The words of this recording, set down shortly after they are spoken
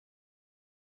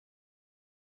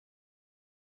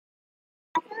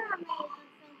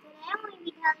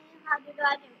how to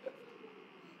draw gymnast.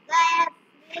 So I have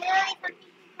really something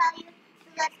to tell you,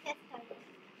 so let's get started.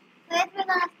 First, we're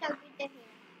gonna start with the hair.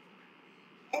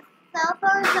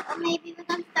 Maybe we're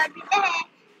gonna start with the hair.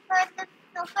 First,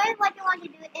 what you want to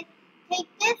do is take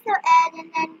this edge and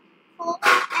then fold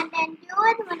it, and then do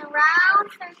it in a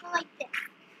round circle like this.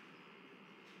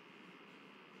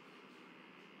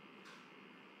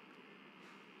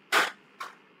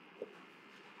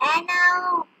 And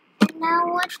now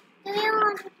what do you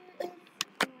want to do is,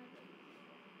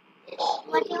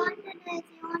 you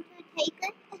want to take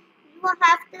it, you will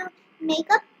have to make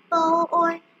a bow,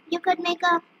 or you could make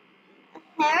a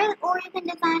hair, or you can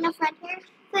design a front hair.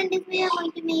 So in this video I'm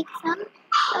going to make some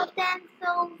of them.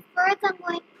 So first you're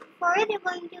going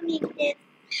to make this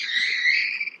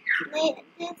like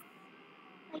this,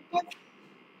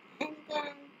 and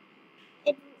then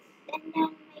make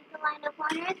a line of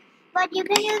corners. But you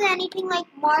can use anything like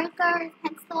markers,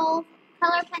 pencils,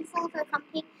 color pencils or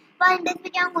something. But in this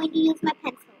video I'm going to use my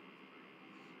pencil.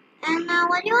 And now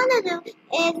what you want to do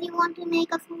is you want to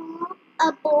make a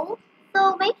bowl.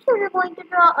 So make sure you're going to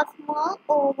draw a small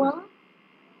oval.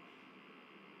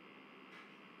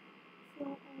 So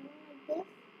like this.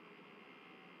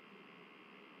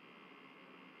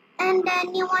 And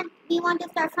then you want to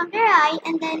start from the right,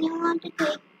 and then you want to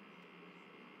take.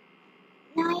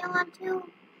 Now you want to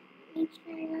make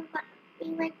sure you're be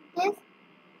like this,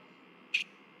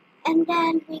 and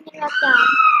then bring it up down.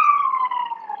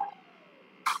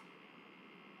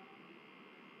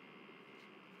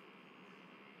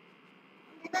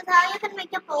 This is how you can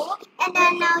make a bowl, and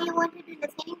then now you want to do the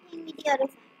same thing with the other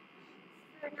side.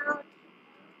 So now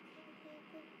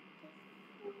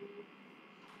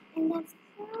and then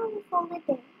slowly fold it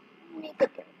there, make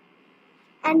it there,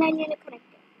 and then you're gonna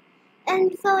connect it.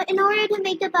 And so in order to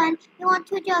make the bun, so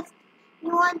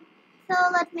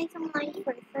let's make some lines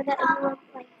first, so that it looks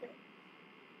like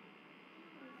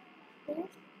this, and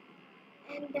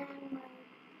then like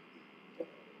this.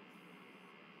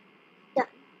 Done.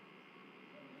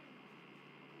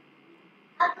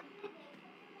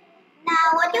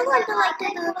 Now what you want to like to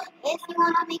do is you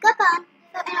want to make a bun.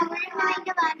 So in order to make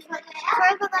the bun,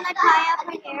 first we're gonna tie up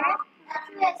her hair.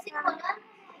 Let's make some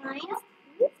lines.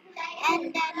 And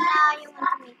then now you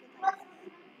want to make it like this.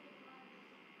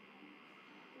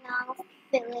 Now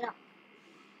fill it up.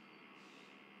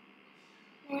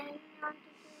 And you want to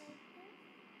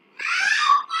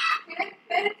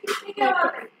do like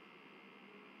this.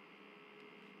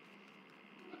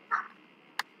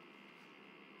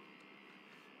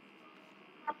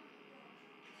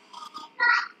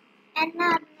 And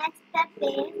now the next step is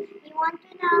you want to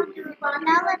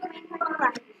now let's make her two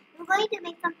lines. We're going to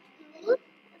make some two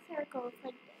circles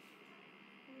like this.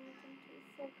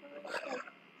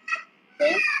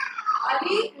 And like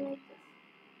this.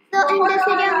 So in this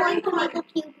video I'm going to make a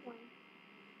cute one.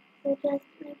 So just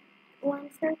make one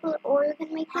circle, or you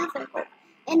can make two circles.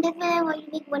 In this video I'm going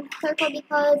to make one circle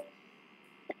because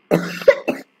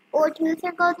or two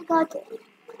circles because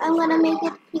I'm gonna make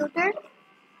it cuter.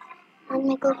 And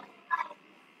make it.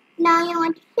 Now you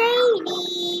want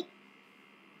shady.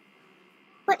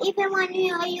 But if I want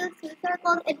to use two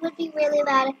circles, it would be really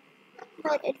bad.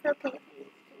 But it's okay.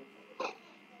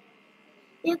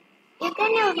 You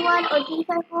can use one or two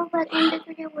circles, but in this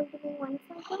video we're doing one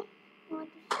circle. You want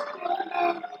to shade it.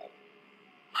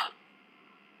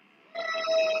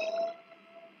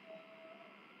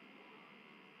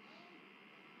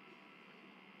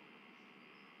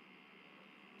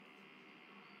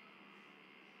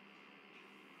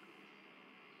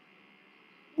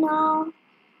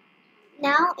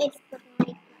 Now it's the right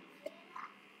line.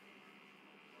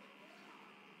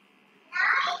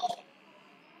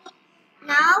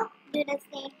 Now do the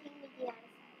same thing with the other side.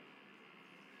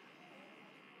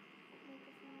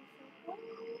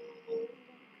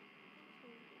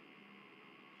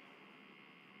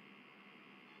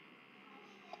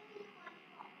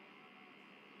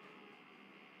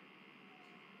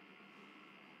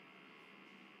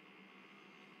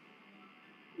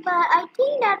 But I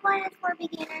think that one is for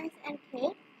beginners and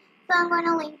kids, so I'm going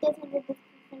to link this in the description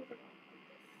below.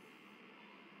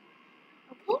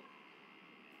 Okay?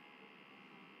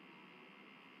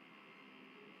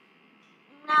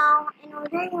 Now, in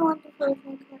order you want to first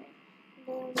make her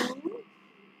the ring.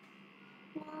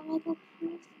 Now make a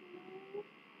piece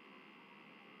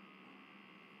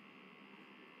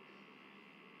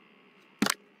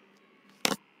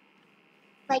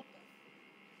like this.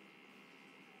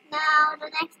 Now the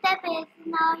next step is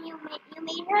you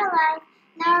made her alive.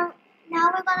 Now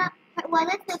we're gonna while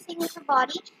it's missing with her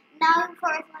body. Now you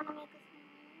first wanna make a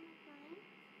small line.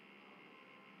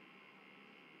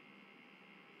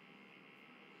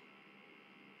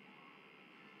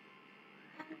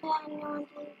 then I want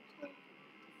to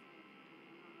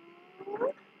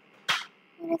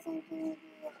listen to the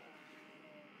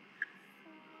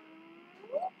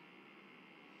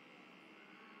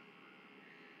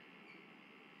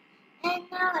and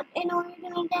now in order to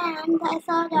make the hands, I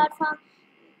saw that from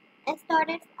I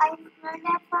learned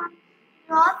that from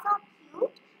Draw So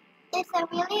Cute. It's a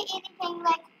really easy thing.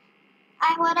 Like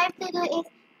what I have to do is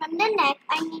from the neck,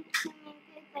 I need to make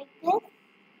it like this,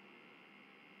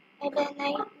 and then I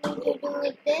need to do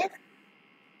it this,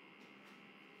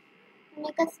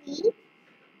 make a sleeve,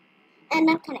 and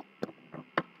then connect.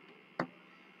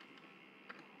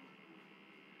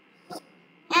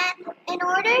 And in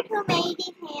order to make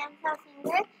these hands or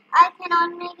fingers, I cannot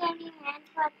make any hands,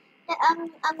 but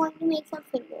I'm going to make some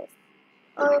fingers.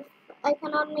 Or I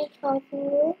cannot make 5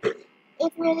 fingers.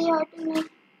 It's really hard to make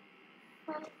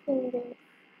 5 fingers.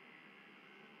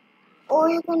 Or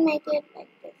you can make it like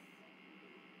this.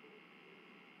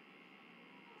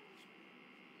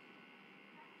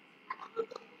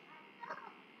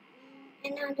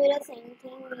 And I'll do the same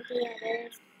thing with the other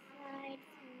side.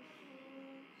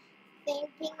 Same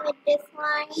thing with this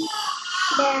one.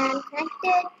 Then connect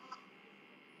it.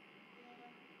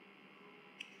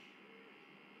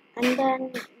 And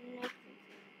then next.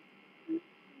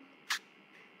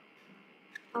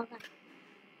 Okay.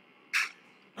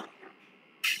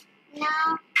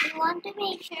 Now you want to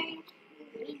make sure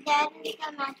that is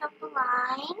the match of the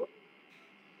line.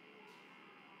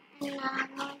 And now I'm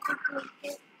going to put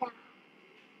this down.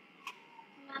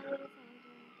 Now we're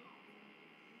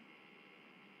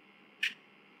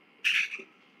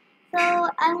so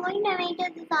I'm going to make a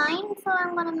design, so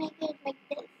I'm going to make it like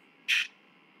this.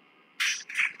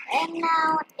 And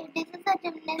now, if this is a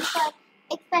gymnast,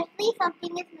 especially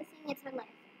something is missing, it's a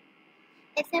leg.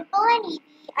 It's simple and easy.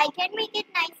 I can make it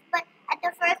nice, but at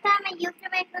the first time I used to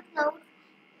make the clothes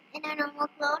in a normal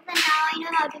clothes, and now I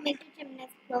know how to make the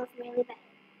gymnast clothes really better.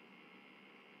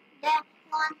 Then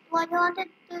what you want to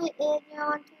do is you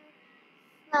want to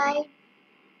slide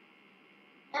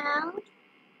down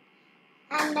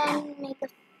and then make a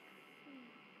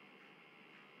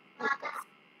like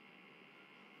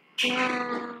this.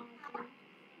 Now,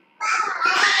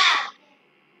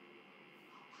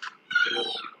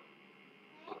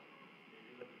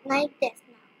 like this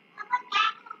now.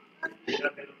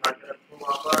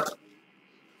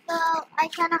 So you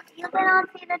cannot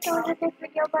see the toes of this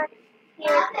video, but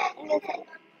here you see.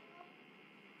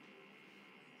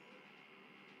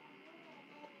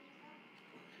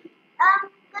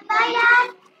 Goodbye, Dad.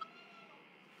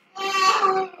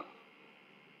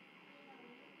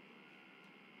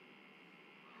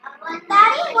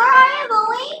 Daddy, where are you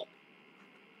going?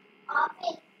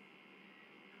 Office.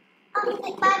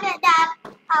 Goodbye, Dad.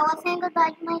 I was saying goodbye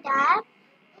to my dad.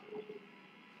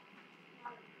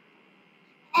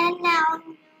 And now I'm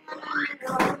gonna make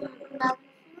love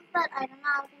shoes, but I don't know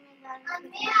how to make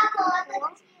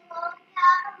love shoes.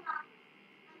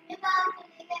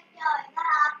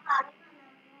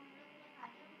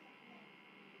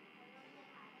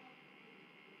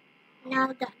 Now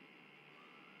done.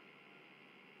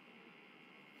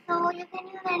 So you can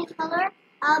use any color.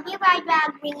 I'll be right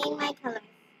back bringing my colors.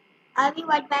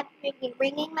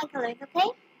 Okay?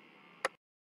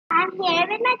 I'm here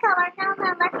with my colors now, so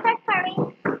let's start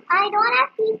coloring. I don't have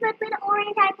peach, but with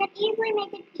orange I can easily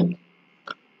make it peach.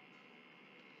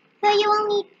 So you will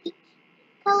need peach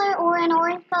color or an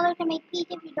orange color to make peach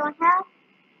if you don't have.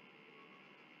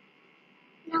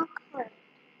 Now color.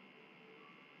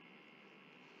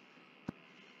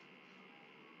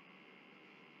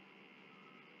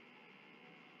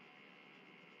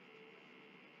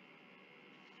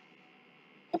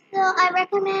 So I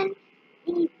recommend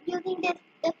using the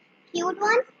cute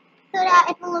one so that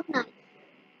it will look nice.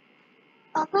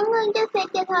 Also, I'm going to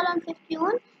set this out on 5th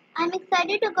June. I'm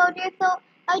excited to go there, so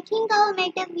I think I'll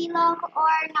make this vlog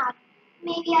or not.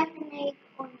 Maybe I can make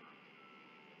or not.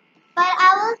 But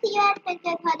I will see you at 5th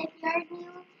June if you're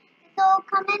new. So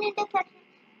comment in the section.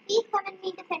 Please comment me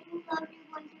in the section so if you're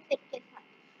going to 5th June.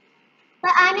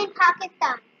 But I'm in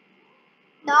Pakistan.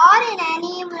 Not in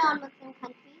any non-Muslim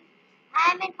country.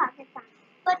 I'm in Pakistan.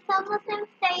 But some Muslims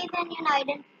stay in United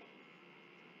States.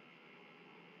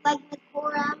 Like with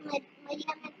Quram, with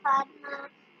Maryam and Fatima,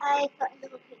 I got in the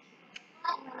location.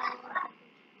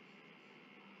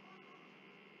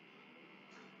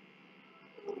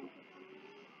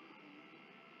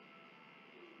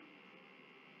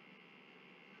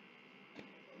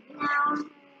 Now,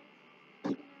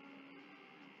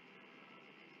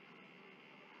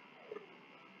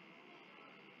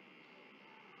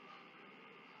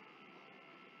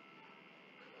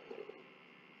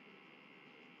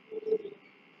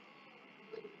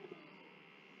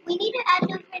 need to add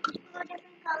different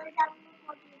colors that will look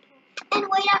more beautiful. And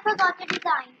wait, I forgot the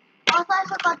design. Also, I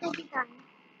forgot the design.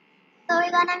 So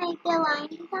we're gonna make the line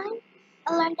design.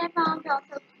 I learned that from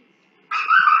also.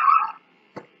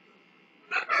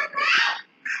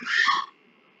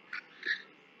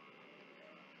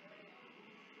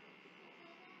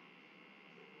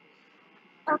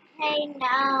 Okay,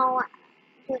 now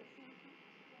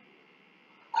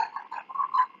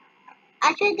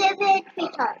I should give it 3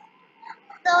 stars.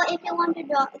 So if you want to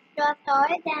draw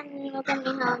stars, then you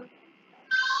can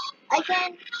I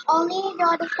can only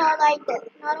draw the star like this,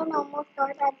 not a normal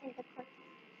star that's in the cartoon.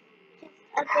 Just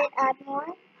a bit add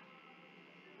more.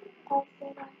 A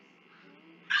bit add,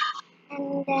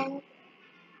 and then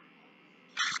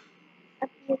a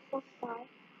beautiful star.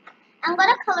 I'm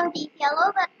gonna color these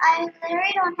yellow, but I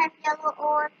literally don't have yellow,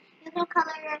 or you can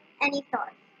color any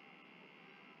stars.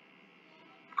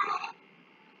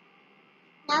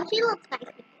 Now she looks nice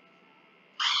with this.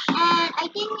 And I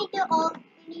think we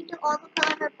need to also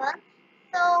color her bun.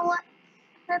 So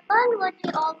her bun would be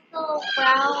also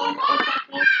brown or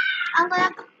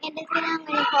something. In this video I'm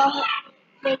gonna call her,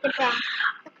 make it brown.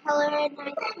 To color it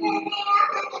nicely.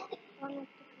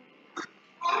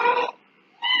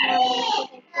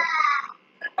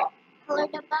 Color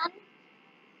the bun.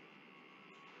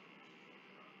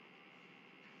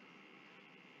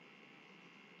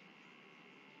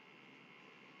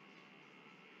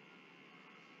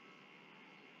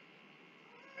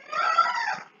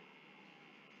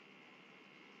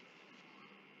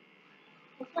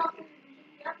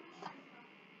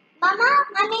 Mama,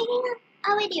 I'm making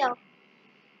a video.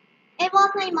 It was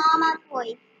my mama's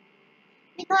voice.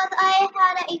 Because I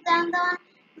had an exam on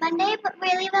Monday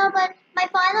really well, but my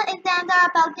final exams are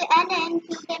about to end, and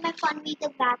Tuesday my fun week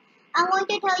is back. I'm going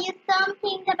to tell you some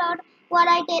things about what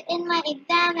I did in my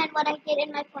exam and what I did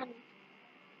in my fun week.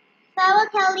 So I will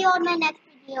tell you on my next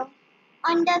video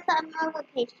on the summer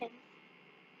vacation.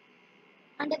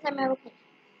 On the summer vacation.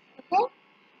 Okay?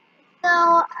 So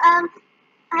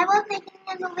I was making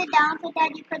a move it down so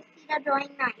that you could see the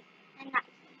drawing nice and nice.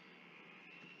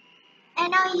 And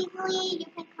now easily you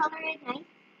can color it nice.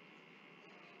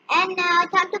 And now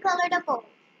time to color the bowl.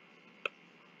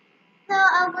 So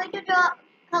I'm going to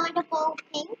color the bowl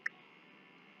pink.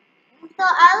 So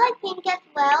I like pink as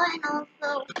well, and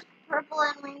also purple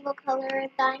and rainbow colors,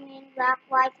 diamond, black,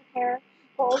 white, hair,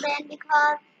 golden,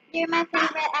 because they're my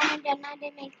favorite, and in Jenna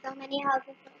they make so many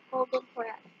houses of golden for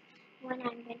us when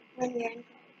we're in paradise.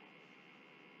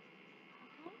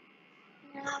 Okay?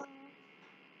 Now,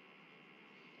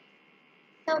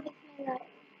 so Bismillah.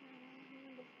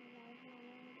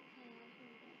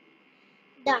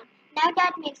 Done. Now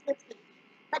that makes the seed.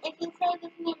 But if you say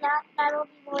Bismillah, that will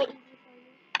be more easy for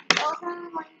you. Also,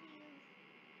 I'm going to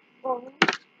use bowl.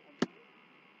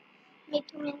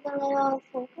 Make him in the little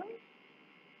circle.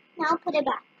 Now put it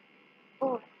back.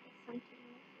 Or something.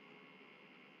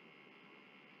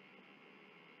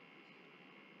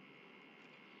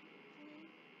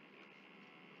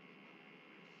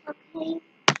 Okay,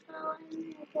 so I'm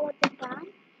going to put it down.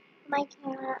 My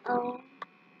camera.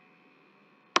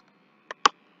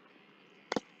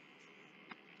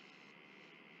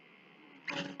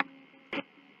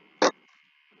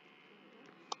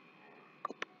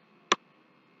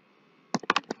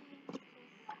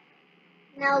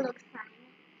 Now looks fine.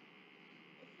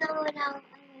 So now I'm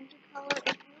going to color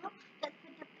it blue. Just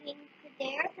put the pink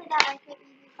there so that I can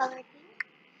easily color pink.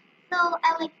 So I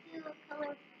like to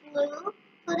color blue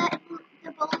so that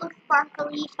the bowl looks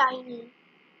sparkly, shiny.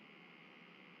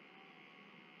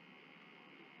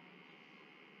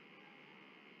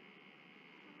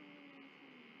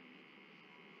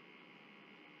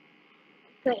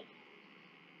 Great.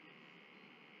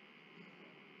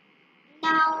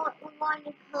 Now we're going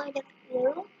to color the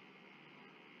blue.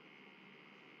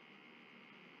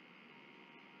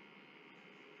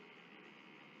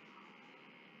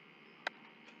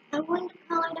 I'm going to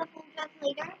color the full dress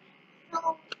later.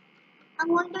 So I'm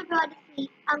going to draw the sleeve.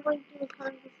 I'm going to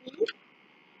color the sleeve.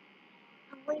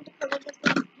 I'm going to color the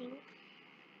sleeve pink.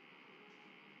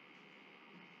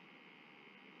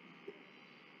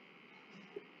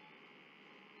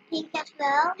 Pink as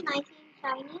well, nice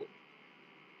and shiny.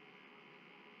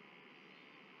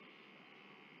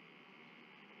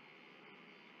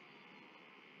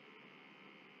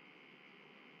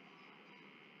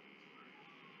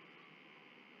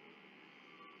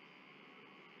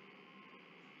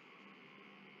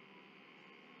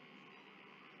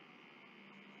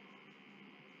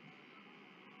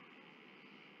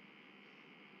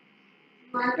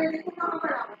 Now, make it a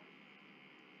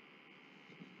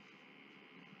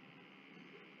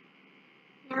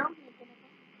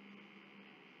bit.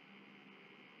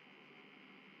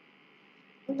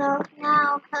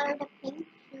 now color the pink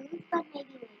shoes, but maybe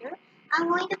later. I'm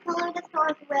going to color the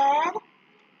stars red,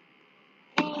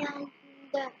 and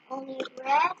the only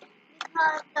red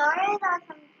because stars are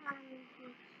sometimes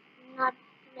not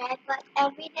red, but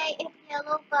every day it's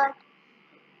yellow. But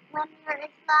when you're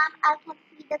Islam, I can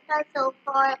see the star so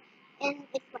far in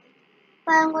its white.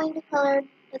 But I'm going to color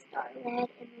the star red and look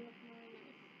more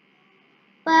nice.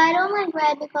 But I don't like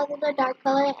red because it's a dark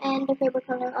color and the favorite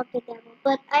color of the devil.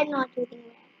 But I'm not using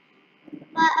red.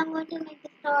 But I'm going to make the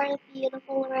star a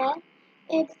beautiful red.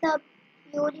 It's a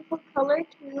beautiful color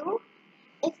too.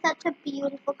 It's such a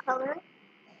beautiful color.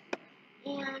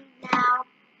 And now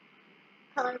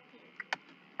color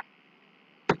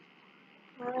pink.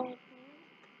 Color pink.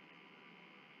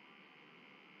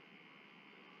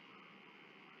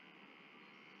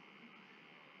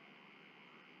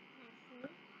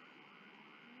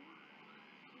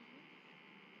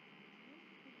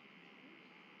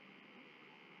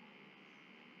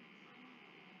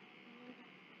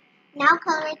 Now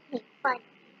color it pink. Fine.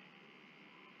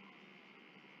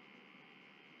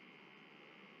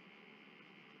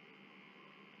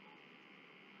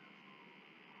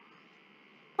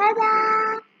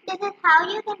 Ta-da! This is how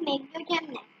you can make your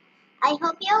gymnast. I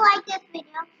hope you like this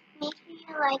video. Make sure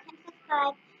you like and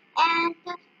subscribe. And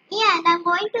I'm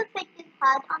going to fit this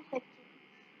hut on 15.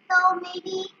 So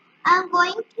maybe I'm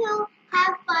going to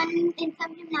have fun in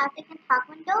some gymnastics and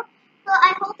taekwondo. So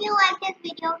I hope you like this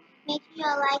video. Make sure you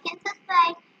like and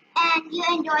subscribe. And you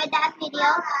enjoyed that video.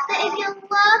 So if you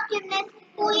love gymnastics,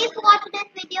 please watch this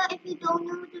video if you don't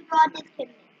know how to draw this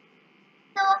gymnast.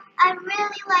 So I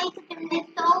really like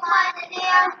gymnasts so much. They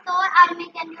are so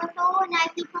adamant and they're so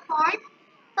nicely performed.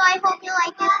 So I hope you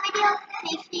like this video.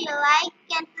 Make sure you like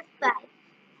and subscribe.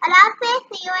 Allah Hafiz,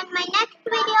 see you in my next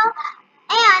video.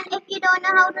 And if you don't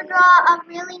know how to draw a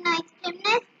really nice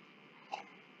gymnast,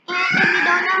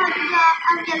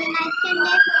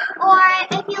 or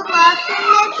if you love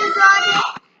gymnasts to draw this,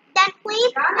 then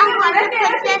please, I'm going to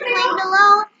put this link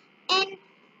below in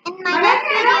my next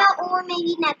video or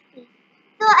maybe next week.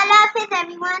 So Allah Hafiz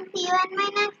everyone, see you in my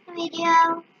next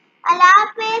video. Allah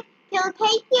Hafiz, so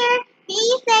take care, be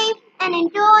safe and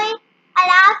enjoy.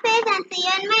 Allah Hafiz and see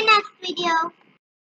you in my next video.